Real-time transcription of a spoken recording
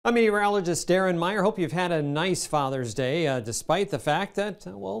I'm meteorologist Darren Meyer. Hope you've had a nice Father's Day, despite the fact that,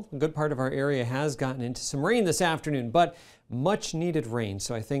 well, a good part of our area has gotten into some rain this afternoon, but much needed rain.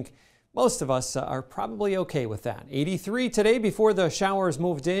 So I think most of us are probably okay with that. 83 today before the showers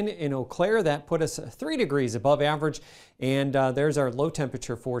moved in Eau Claire. That put us 3 degrees above average. And there's our low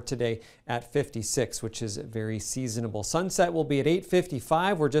temperature for today at 56, which is very seasonable. Sunset will be at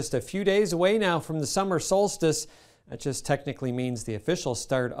 8:55. We're just a few days away now from the summer solstice. That just technically means the official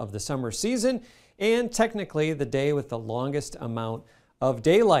start of the summer season and technically the day with the longest amount of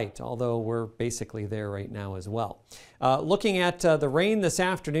daylight, although we're basically there right now as well. Looking at the rain this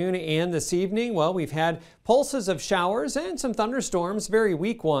afternoon and this evening, well, we've had pulses of showers and some thunderstorms, very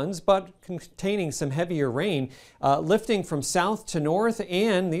weak ones, but containing some heavier rain, lifting from south to north,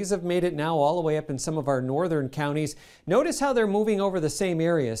 and these have made it now all the way up in some of our northern counties. Notice how they're moving over the same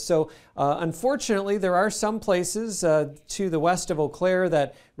area. So unfortunately, there are some places to the west of Eau Claire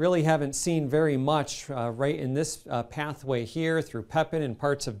that really haven't seen very much right in this pathway here through Pepin and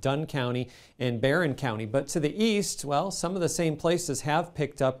parts of Dunn County and Barron County. But to the east, well, some of the same places have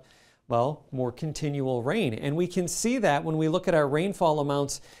picked up, well, more continual rain. And we can see that when we look at our rainfall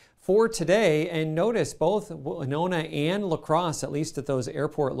amounts for today, and notice both Winona and La Crosse, at least at those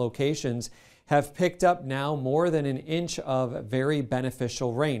airport locations, have picked up now more than an inch of very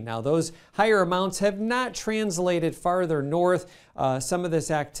beneficial rain. Now, those higher amounts have not translated farther north. Some of this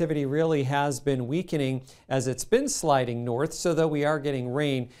activity really has been weakening as it's been sliding north, so though we are getting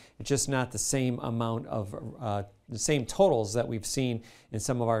rain, it's just not the same amount of the same totals that we've seen in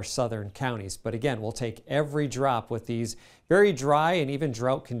some of our southern counties. But again, we'll take every drop with these very dry and even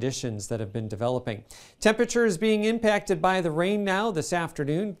drought conditions that have been developing. Temperatures being impacted by the rain now this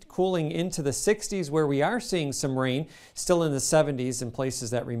afternoon, cooling into the 60s where we are seeing some rain, still in the 70s in places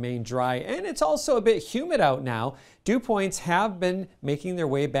that remain dry. And it's also a bit humid out now. Dew points have been making their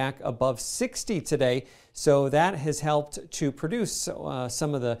way back above 60 today, so that has helped to produce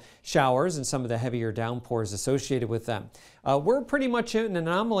some of the showers and some of the heavier downpours associated with them. We're pretty much in an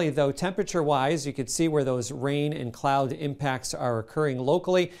anomaly though, temperature-wise. You can see where those rain and cloud impacts are occurring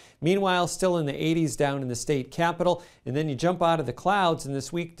locally. Meanwhile, still in the 80s down in the state capital, and then you jump out of the clouds in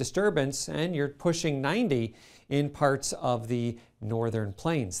this weak disturbance and you're pushing 90 in parts of the northern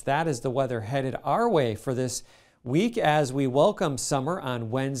plains. That is the weather headed our way for this week as we welcome summer on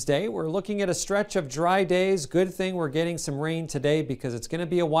Wednesday. We're looking at a stretch of dry days. Good thing we're getting some rain today because it's going to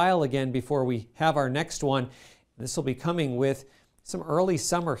be a while again before we have our next one. This will be coming with some early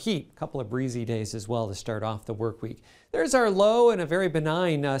summer heat, a couple of breezy days as well to start off the work week. There's our low and a very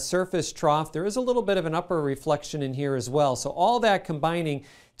benign surface trough. There is a little bit of an upper reflection in here as well. So all that combining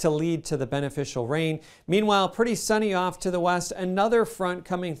to lead to the beneficial rain. Meanwhile, pretty sunny off to the west. Another front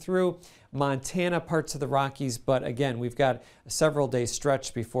coming through Montana, parts of the Rockies, but again, we've got a several-day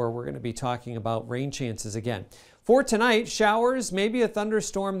stretch before we're going to be talking about rain chances again. For tonight, showers, maybe a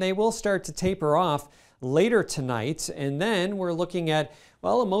thunderstorm. They will start to taper off later tonight, and then we're looking at,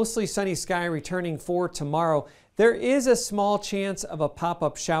 well, a mostly sunny sky returning for tomorrow. There is a small chance of a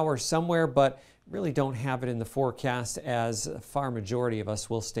pop-up shower somewhere, but really don't have it in the forecast as a far majority of us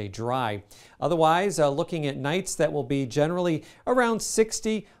will stay dry. Otherwise, looking at nights that will be generally around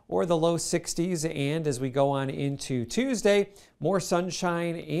 60 or the low 60s, and as we go on into Tuesday, more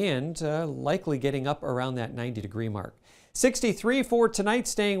sunshine and likely getting up around that 90-degree mark. 63 for tonight,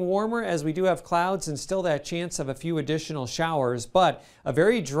 staying warmer as we do have clouds and still that chance of a few additional showers, but a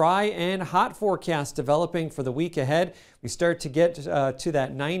very dry and hot forecast developing for the week ahead. We start to get to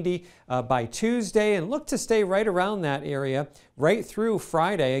that 90 by Tuesday and look to stay right around that area right through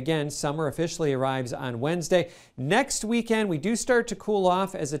Friday. Again, summer officially arrives on Wednesday. Next weekend, we do start to cool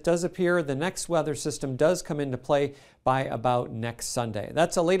off as it does appear the next weather system does come into play by about next Sunday.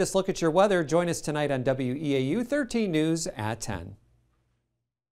 That's the latest look at your weather. Join us tonight on WEAU 13 News at 10.